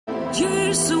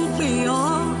Jésù pè ọ́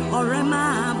ọ̀rẹ́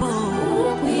máa bọ̀.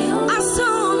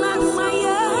 Asán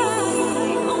lágbàáyé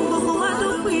ohun gbogbo wa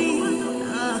dópin.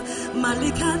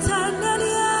 Màlíkàtà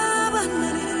nílẹ̀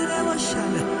abánilẹ̀ wọ́n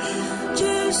ṣàlẹ̀.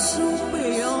 Jésù pè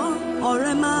ọ́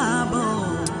ọ̀rẹ́ máa bọ̀.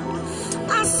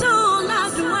 Asán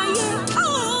lágbàáyé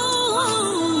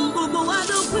ohun gbogbo wa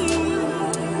dópin.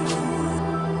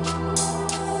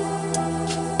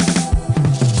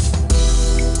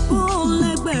 Ó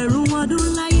lẹ́gbẹ̀rún ọdún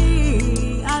láyé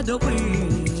àdópin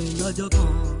lọ́jọ́ kan.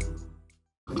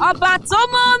 Ọba tó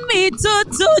mú mi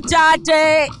tútù jáde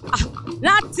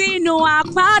láti inú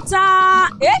àpáta,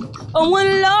 òun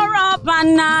ló rọ̀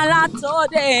bànà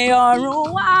látòde ọ̀run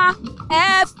wá. Ẹ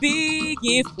fi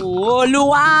yìn fún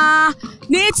Olúwa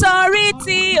nítorí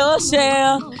tí ó ṣe,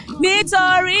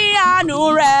 nítorí àánú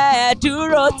rẹ̀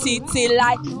dúró títí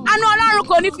láì. Àánú Ọlọ́run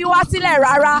kò ní fi wá sílẹ̀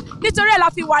rárá, nítorí ẹ̀ la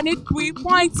fi wà ní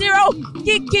 3.0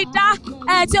 Kikida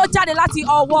tí ó jáde láti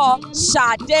ọwọ́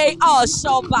Ṣadé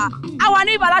Ọ̀ṣọ́bà. A wà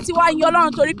ní ibà láti wá yin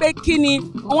Ọlọ́run torí pé kí ni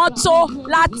wọ́n tó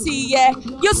láti yẹ.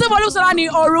 Yusuf Olúṣọlá ni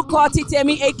orúkọ ti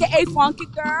tèmi aka Funky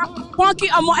Girl, Funky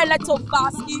ọmọ ẹlẹ́tò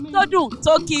báàsì tó dùn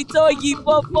tó kì í tó yí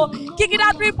fófó. Kikida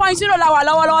 3.0 la wà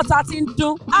lọ́wọ́lọ́wọ́ tá a ti ń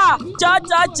dún.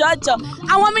 Jọjọ.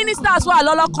 Àwọn ministers wà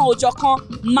lọ́lọ́kan òjọ̀kan.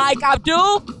 Mike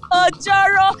Abdul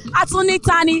Ojoro,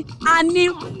 Atunitani, Ani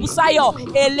Busayo,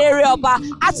 Eléré Ọba,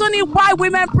 Atuni Why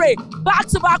Women Pray, back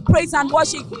to back praise and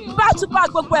worship, back to back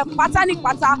gbogbo ẹ̀ pátá ní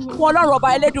pátá fún Ọlọ́run Ọba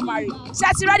Elédùmarè. Ṣé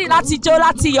ẹ ti ready láti jó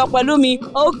láti yọ̀ pẹ̀lú mi?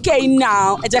 Okay now,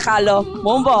 ẹ jẹ́ ká lọ,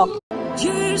 mò ń bọ̀.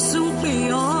 Jésù pè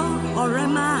ọ́ ọ̀rẹ́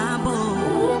máa bọ̀.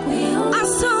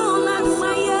 Asán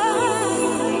lágbàáyé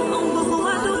ohun gbogbo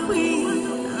wa dópin.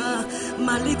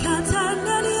 Màlíkàtà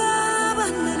nílẹ̀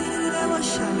abánilẹ̀ wọ́n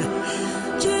ṣàlẹ̀.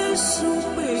 Jésù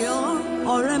pè ọ́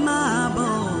ọ̀rẹ́ máa bọ̀.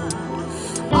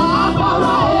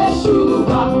 Agbára èṣù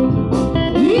wà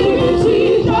níbi tí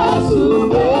Jésù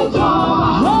gbé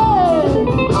jọba.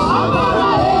 Agbára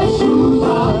èṣù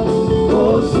wà kò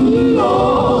sí o,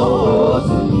 kò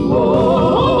sí o.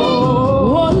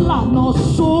 Ó lànà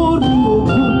sórí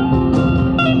òkun,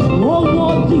 ó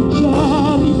wọ́ di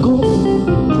Jẹ́ríkò.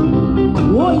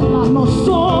 Ó lànà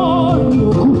sórí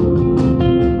òkun,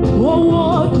 ó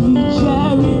wọ́ di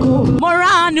Jẹ́ríkò. Mo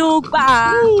ránú gbà.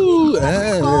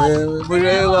 Mo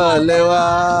rẹ wọlé wá,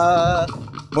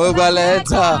 mo gba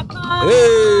lẹ́tà,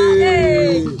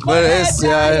 mo rẹ̀ sí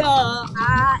ayọ̀,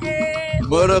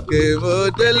 mo ròkè mo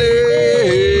délé,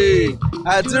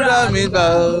 àdúrà mi gbà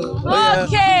ó.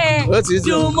 Ó ti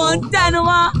dùn mọ́ ń tẹnu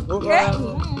mọ́,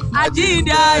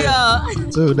 àjíǹde ayọ̀.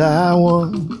 Tó dá wọn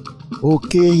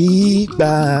òkè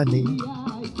ìgbàanì,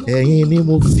 ẹ̀yin ni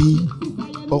mo fi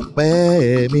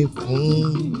ọpẹ́ mi fún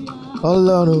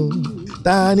Ọlọ́run.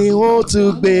 Ta ni ó tún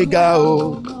gbéga o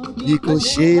bí kò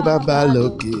ṣe bàbá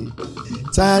lókè?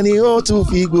 Ta ni ó tún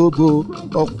fi gbogbo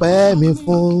ọpẹ́ mi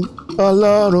fún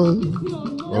Ọlọ́run?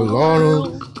 Ọlọ́run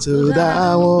tó dá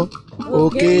wọn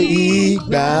òkè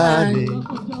ìgbàanì,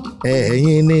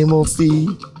 ẹ̀yin ni mo fi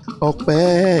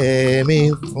ọpẹ́ mi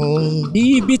fún.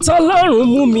 Ibi tọ́lọ́run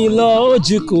mú mi lọ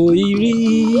ojú kò ì rí.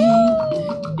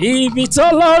 Ibi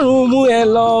tọ́lọ́run mú ẹ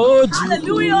lọ ojú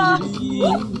kò ì rí.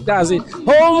 That's it.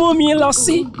 Ó mú mi lọ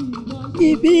sí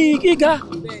ibi gíga,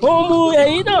 ó mú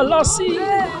ẹ̀yin náà lọ sí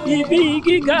ibi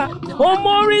gíga, ó mú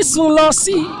Orisun lọ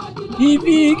sí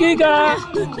ibi gíga.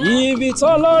 Ibi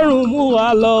tọ́lọ́run mú wa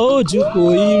lọ ojú kò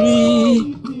ì rí.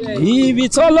 Ibi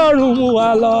tọ́lọ́run mú wa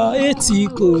lọ etí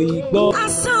kò ì gbọ́.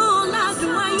 Asán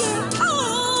lágbàáyé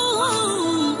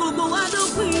ohun gbogbo wa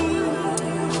dópin.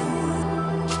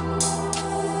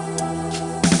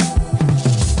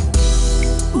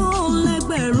 Ó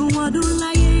lẹ́gbẹ̀rún ọdún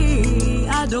láyé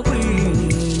àdópin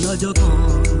lọ́jọ́ kan.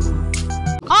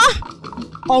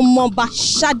 Ọmọọba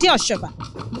Ṣadé Ọ̀ṣọ́bà,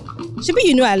 Ṣebí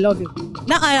you know I love you.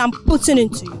 Now I am putting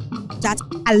into you that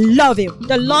I love you.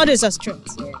 The Lord is our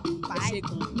strength. Bye.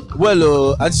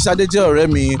 Well, Aunty Ṣadé jẹ́ ọ̀rẹ́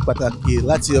mi pàtàkì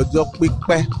láti ọjọ́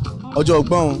pípẹ́, ọjọ́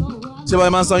ọgbọ́n. Ṣé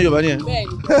báyìí máa ń sọ Yorùbá nìyẹn?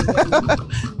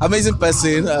 Amazing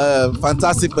person,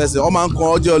 fantastic person. Wọ́n máa ń kọ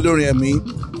ọjọ́ olórin ẹ̀mí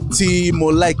tí mo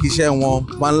like iṣẹ́ wọn,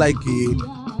 máa ń like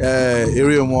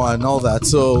eré wọn and all that.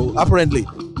 So apparently,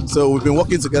 we've been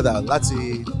working together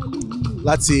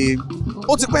láti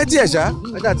ó ti pẹ́ díẹ̀ ṣá.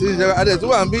 Adé tó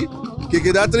wà ń bí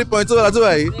Kikida 3.0 láti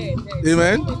wà yìí.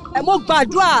 Amen. Mo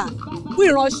gbàdúrà fún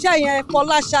ìránṣẹ́ yẹn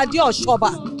Fọláṣadé Ọ̀ṣọ́bà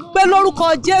pé lórúkọ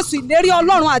Jésù ìlérí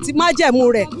Ọlọ́run àti májẹ̀mú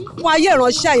rẹ̀ fún ayé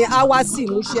ìránṣẹ́ yẹn á wá sí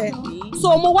ìmúṣẹ.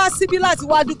 So mo wá síbí láti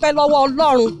wá dúpẹ́ lọ́wọ́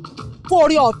Ọlọ́run fún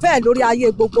oore ọ̀fẹ́ lórí ayé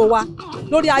gbogbo wa,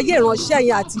 lórí ayé ìránṣẹ́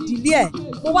yẹn àti ìdílé ẹ̀.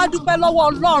 Mo wá dúpẹ́ lọ́wọ́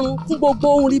Ọlọ́run fún gbogbo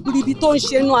ohun ribiribi tó ń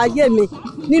ṣe nínú ayé mi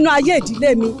nínú ayé ìdílé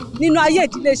mi, nínú ayé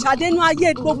ìdílé Ṣadé, nínú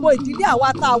ayé gbogbo ìdílé àwa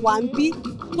tá a wà ń bí.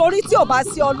 Torí tí ò bá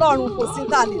sí Ọlọ́run kò sí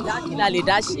tá a lè dá kí la lè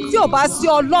dá ṣe. tí ò bá sí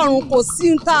Ọlọ́run kò sí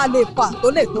tá a lè fà tó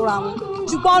lè tóra wọn.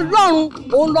 Ṣùgbọ́n Ọlọ́run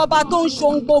òun lọ́ba tó ń ṣe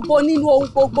ohun gbogbo nínú ohun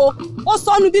gbogbo. Ó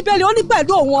sọnù Bíbélì ó ní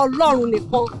pẹ̀lú òun Ọlọ́run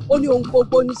nìkan ó ní ohun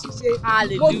gbogbo ní ṣíṣe.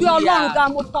 Mo gbé Ọlọ́run ga,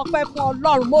 mo fọpẹ́ fún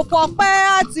Ọlọ́run, mo fọpẹ́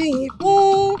àti yìn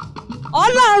fún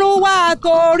Ọlọ́run wa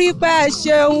torí pé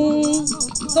ṣeun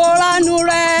toránú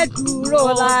rẹ̀ dúró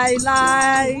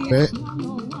láéláé.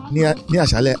 Ní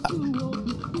àṣálẹ́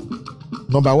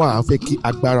nọ́mbà 1 à ń fẹ́ kí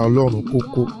agbára Ọlọ́run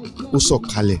kó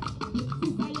sọ̀kalẹ̀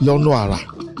lọ́nà àrà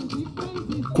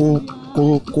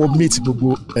kó meet gbogbo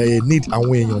need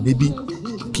àwọn èèyàn níbí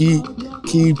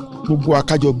kí gbogbo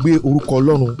akájọ gbé orúkọ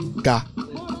Ọlọ́run ga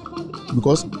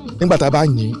because nígbà tá a bá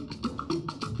yìn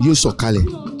yóò sọ̀kalẹ̀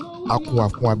á kún wa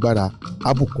fún agbára á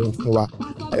bùkún fún wa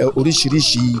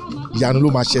oríṣiríṣi ìyanu ló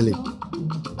máa ṣẹlẹ̀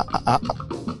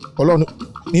Ọlọ́run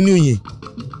nínú ìyìn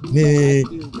ní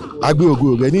agbé ògo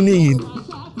rẹ̀ nínú ìyìn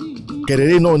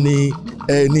kẹrẹrẹ náà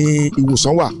ní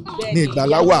ìwòsàn wà ní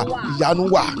ìgbàlá wà ìyanu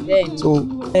wà.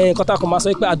 nǹkan tá a kàn máa sọ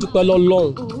pé adúpẹ́ lọ́lọ́run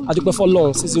adúpẹ́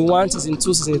fọ́lọ́run season 1 season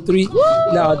 2 season 3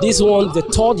 now this one the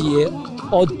 3rd year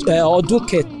ọdún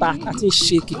kẹta àti ń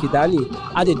ṣe Kikida ni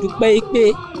a lè dúpẹ́ pé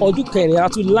ọdún kẹrin a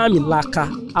tún lámìlaka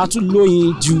a tún lóyin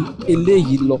ju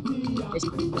eléyìí lọ.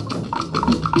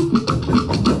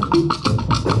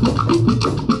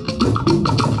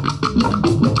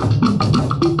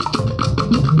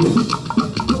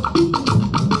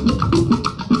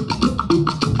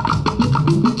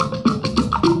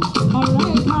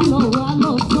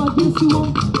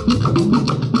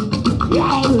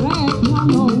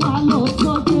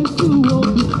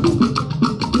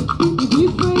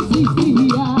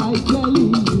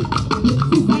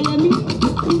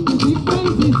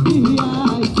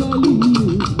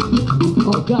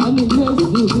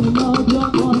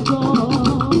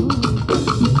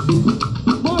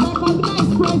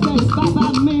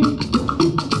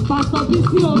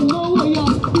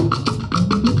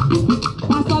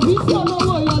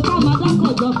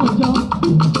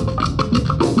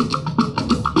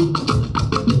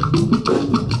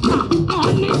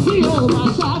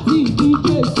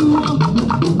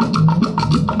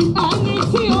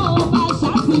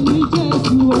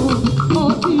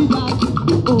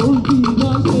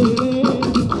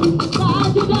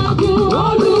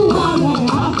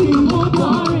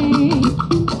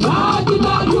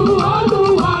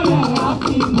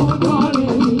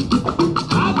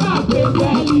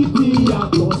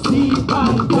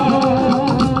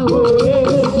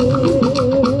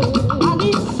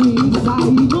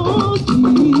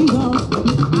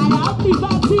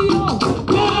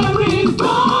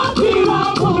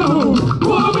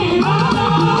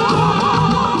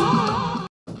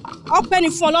 Ọpẹ́ ni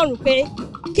fún Ọlọ́run pé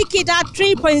Kikida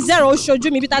 3.0 ṣojú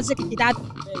mi bí tá a ti ṣe Kikida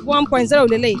 1.0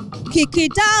 lélẹ̀.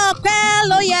 Kikida ọpẹ́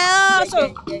ló yẹ ọ́. So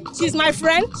she's my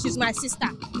friend, she's my sister.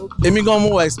 Èmi gan mo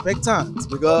wà expectant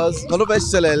because kan ló fẹ́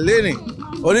ṣẹlẹ̀ lẹ́nìí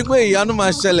orí pé ìyanu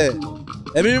máa ṣẹlẹ̀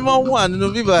ẹ̀mí mímọ́ wà nínú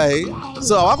bíbá yìí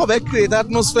so àwa kò fẹ́ create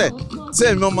atmosphere tí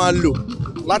ẹ̀mí mímọ́ máa lò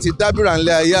láti dábìrà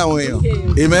ńlẹ̀ ayé àwọn èèyàn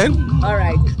amen.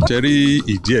 ṣẹ́rí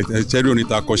ìdí ẹ̀ ṣẹ́rí orin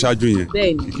ta kọ ṣáájú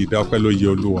yẹn Kikida ọpẹ́ ló yẹ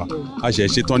Olúwa a ṣe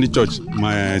ṣetán ní church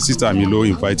my sister mi ló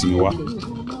invite mi wá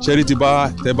ṣẹ́rí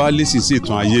tẹ bá lè sí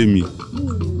ìtàn ayé mi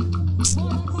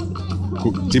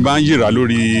tí bá ń yìrà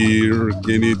lórí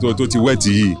kíni tó ti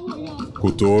wẹ̀tì yìí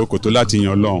kò tó láti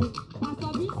yan Ọlọ́run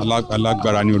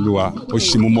alágbára ní Olúwa ó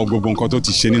ṣe mo mọ gbogbo nǹkan tó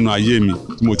ti ṣe nínú ayé mi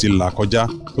tí mo ti là kọjá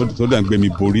tó dẹ̀ ń gbé mi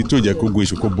borí tó jẹ́ kó gun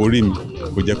èṣù kó borí mi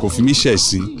kò jẹ́ kó fi mí ṣẹ̀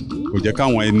sí kò jẹ́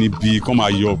káwọn ẹni bíi kán máa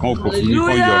yọ kán kò fún mi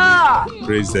kán yọ mi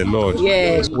praise the Lord.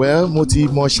 Yes. Well mo ti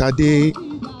mọ Ṣadé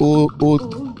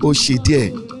ó ṣe díẹ̀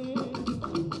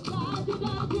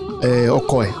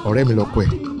ọkọ ẹ̀ ọ̀rẹ́ mi lọ́kọ ẹ̀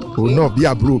òun náà bí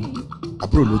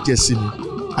àbúrò ló jẹ́ sí mi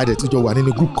a dẹ̀ tún jọ wà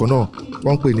nínú group kan náà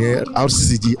wọ́n ń pè ní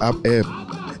RCCG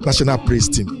National Praise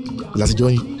Team ìlàsíjọ́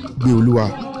gbé Olúwa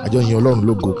àjọ yin Ọlọ́run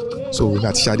lógo so ní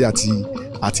àti Ṣadé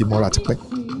àti mọ́ra ti pẹ́.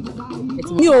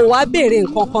 Mi ò wá béèrè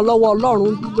nǹkan kan lọ́wọ́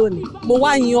Ọlọ́run lónìí mo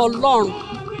wá yin Ọlọ́run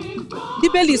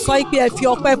Bíbélì sọ pé ẹ fi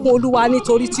ọpẹ́ fún Olúwa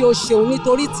nítorí tí ó ṣeun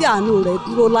nítorí tí àánú rẹ̀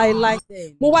dúró láéláé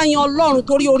mo wá yin Ọlọ́run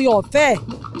torí orí ọ̀fẹ́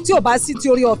tí ò bá sí ti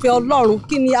orí ọ̀fẹ́ Ọlọ́run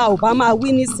kí ni a ò bá máa wí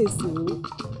nísinsìnyí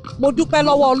mo dúpẹ́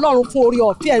lọ́wọ́ Ọlọ́run fún orí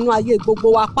ọ̀fẹ́ ẹnu ayé gbogbo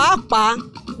wa pàápàá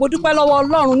mo dúpẹ́ lọ́wọ́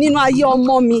Ọlọ́run nínú ayé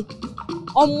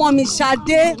ọmọ mi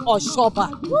Ṣadé Ọ̀ṣọ́bà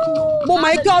mo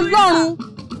mọ̀ pé Ọlọ́run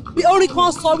bí orin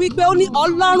kan sọ wípé ó ní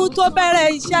Ọlọ́run tó bẹ̀rẹ̀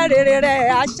iṣẹ́ rere rẹ̀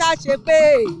aṣáṣe pé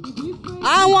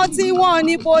àwọn tí wọ́n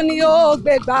níbo ni ó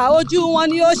gbégbá ojú wọn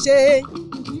ni ó ṣe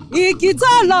igi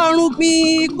tọ́lọ́run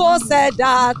gbìn kò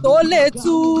ṣẹ̀dá tó lè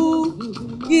tú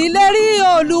ìlérí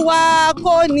Olúwa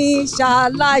kò ní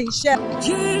ṣaláìṣẹ.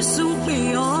 Jésù pè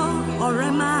ọ́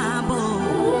ọ̀rẹ́ máa bọ̀.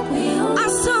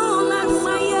 Asán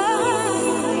lágbàáyé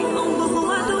ohun gbogbo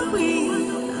wa dópin.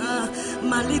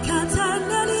 Màlíkàtà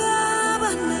nàlíà bá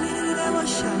nàlíà wọ́n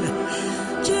ṣàlẹ̀.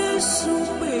 Jésù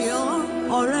pè ọ́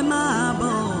ọ̀rẹ́ máa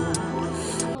bọ̀.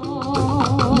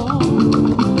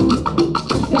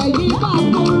 Ẹ̀yin bá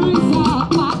kórè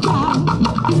sàpàtà.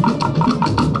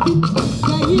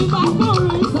 Ẹ̀yin bá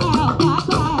kórè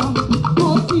sàpàtà. Ó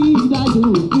ti dájú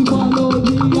ìbọn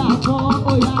lórí àkọ́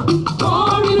ọ̀yà.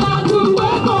 Orí dájú pé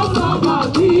kò sábà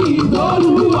sí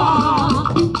ìtòlúwa.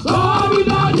 Orí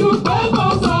dájú pé kò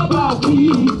sábà sí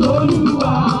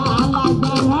ìtòlúwa.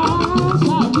 Alágbára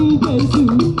ṣàbí Jésù.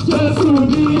 Jésù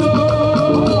ni ó.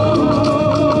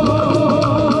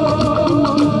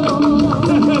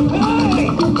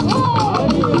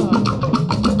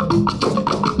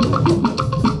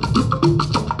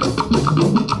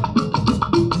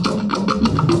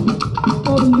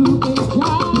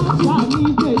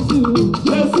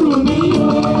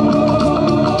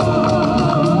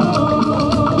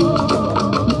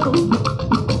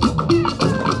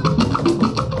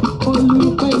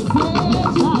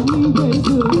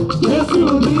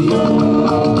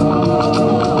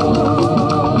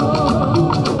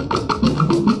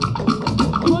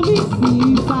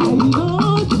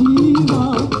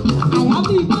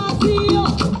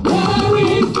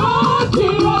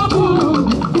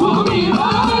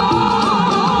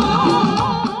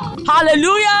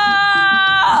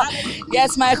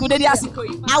 Yes, my kudede asiko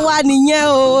yi. Àwa nìyẹn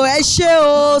o, ẹ ṣé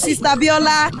o, Sister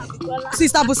Biola,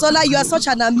 Sister Busola, you are such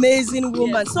an amazing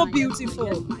woman, so beautiful.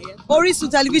 Orisun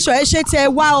television, ẹ ṣé tẹ́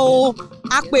wá o,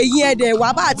 a pè yín ẹ̀dẹ̀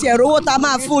wá bá àti ẹ̀rọ owó tá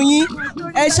máa fún yín.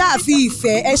 Ẹ ṣáà fi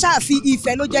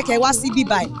ìfẹ́ ló jẹ́ kẹ́ wá sí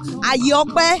bíbáyìí. Àyè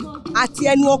ọpẹ́ àti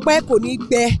ẹnu ọpẹ́ kò ní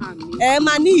gbẹ. Ẹ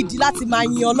máa ní ìdí láti máa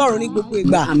yin Ọlọ́run ní gbogbo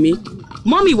ìgbà. Àmín.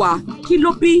 Mọ́mì wa, kí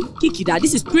ló bí Kikida?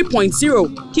 This is 3.0.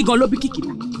 Kí gan ló bí Kikida?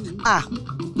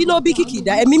 Kí ló bí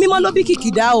Kikida? Ẹ̀mí mímọ́ ló bí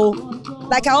Kikida o.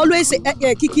 Like I always say,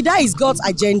 Kikida is God's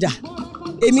agenda.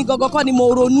 Èmi gangan kọ́ ni mo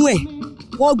ronú ẹ̀.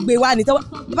 Wọ́n gbé wá ní.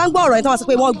 Bá ń gbọ́ ọ̀rọ̀ yẹn tí wọ́n sọ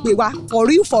pé wọ́n gbé wá. For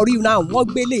real now, wọ́n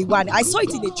gbé lé wá ní. I saw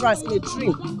it in a trance, in a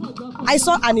dream. I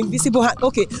saw an invisible hand.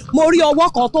 Okay, mo rí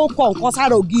ọwọ́ kan tó kọ nǹkan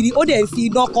sára ògiri. Ó dẹ̀ ń fi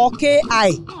iná kọ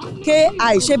K.I.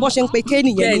 Ṣé bọ́ ṣe ń pe K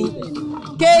nìyẹn ni?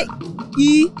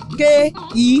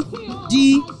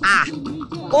 K-I-K-I-D-A.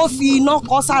 Ó fi iná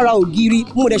kọ sára ògiri.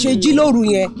 Mo dẹ̀ ṣe jí lóru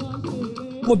yẹn.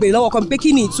 Mo bèrè lọ́wọ́ kan pé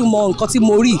kí ni ìtumọ̀ nǹkan tí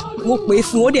mo rí. Mo pè é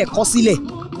fún, ó dẹ̀ kọ sílẹ̀.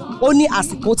 Ó ní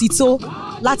àsìkò ti tó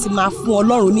láti máa fún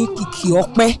Ọlọ́run ní kìkì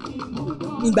ọpẹ́.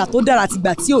 Ìgbà tó dára àti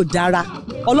ìgbà tí ò dára.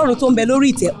 Ọlọ́run tó ń bẹ lórí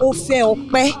ìtẹ́, ó fẹ́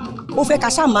ọpẹ́. Ó fẹ́ ká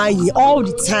ṣáà máa yìn all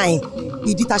the time.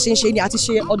 Ìdí ta ṣe ń ṣe ni a ti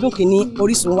ṣe ọdún kìíní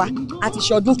Orísun wa. A ti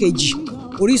ṣe ọdún kejì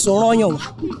Orísun rányàn wa.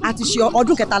 A ti ṣe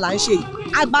ọdún kẹta là ń ṣe yìí.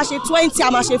 A máa ṣe 20,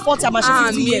 a máa ṣe 40, a máa ṣe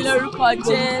 50 years. Àmín lórúkọ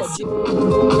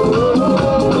Jésù.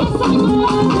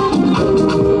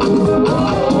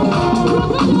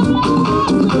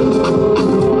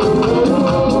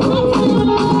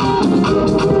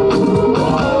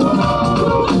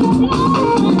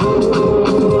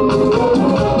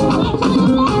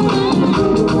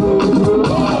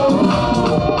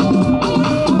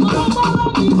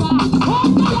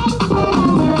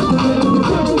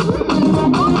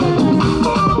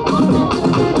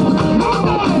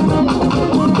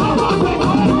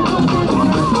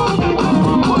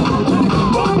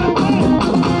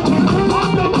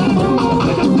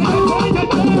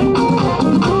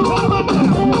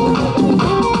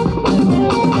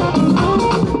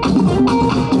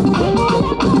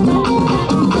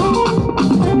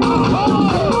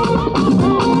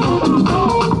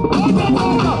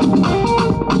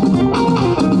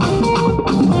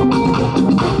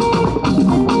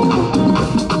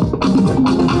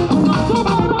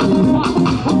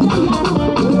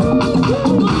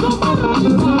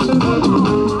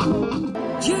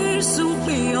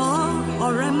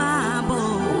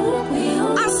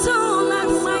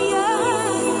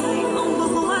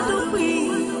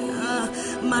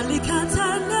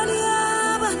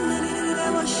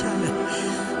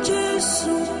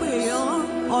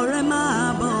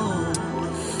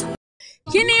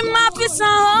 Kí ni máa fi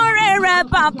san oore rẹ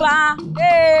bàbá?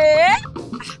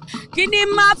 Kí ni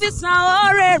máa fi san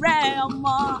oore rẹ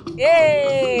ọmọ?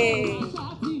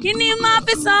 Kí ni máa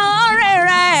fi san oore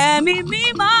rẹ ẹ̀mí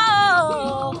mímọ́?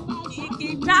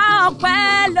 Kìkìdá ọpẹ́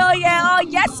ló yẹ ọ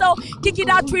yẹ́sọ.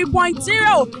 Kikida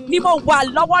 3.0 ni mo wà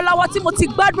lọ́wọ́lọ́wọ́ tí mo ti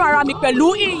gbádùn ara mi pẹ̀lú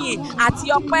ìyìn àti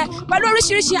ọpẹ́ pẹ̀lú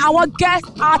oríṣiríṣi àwọn guest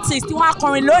artists tí wọ́n á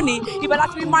kọrin lónìí. Ibẹ̀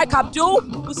láti rí Mike Abdul,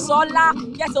 Busola,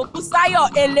 yes, Busayo,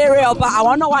 Elere Oba,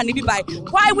 àwọn náà wà níbí báyìí.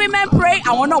 Why women pray,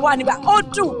 àwọn náà wà níbí báyìí. Ó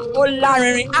dùn, ó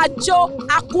lárinrin, àjò,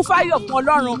 akúnfáyọ̀ fún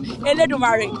Ọlọ́run,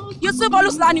 Elédùmarè. Yusuf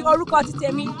Olúṣọlá orúkọ ti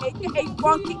tèmi, aka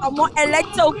Funky ọmọ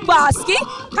Electro Gbaski.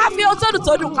 Ká fi ohun tó dùn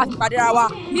tó dùn ká fi pàdé ara wa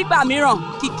nígbà mìíràn,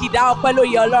 kìkìdá ọpẹ́ ló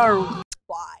yẹ Ọlọ́run.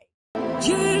 Bye.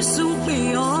 Jésù pè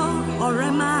ọ́,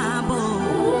 ọ̀rẹ́ máa bọ̀.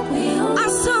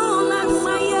 Asán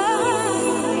lágbàáyé,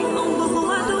 ohun gbogbo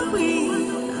wa dópin.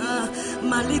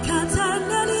 Màlíkàtà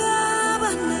nílẹ̀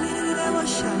abánilẹ̀ wọ́n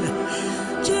ṣàlẹ̀.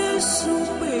 Jésù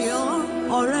pè ọ́,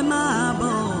 ọ̀rẹ́ máa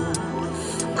bọ̀.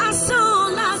 Asán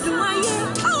lágbàáyé,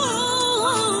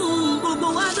 ohun gbogbo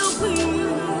wa dópin.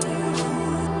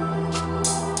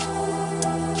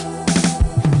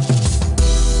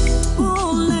 Ó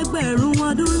lẹ́gbẹ̀rún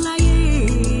ọdún láyé,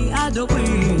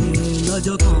 àdópin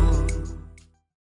lọ́jọ́ kan.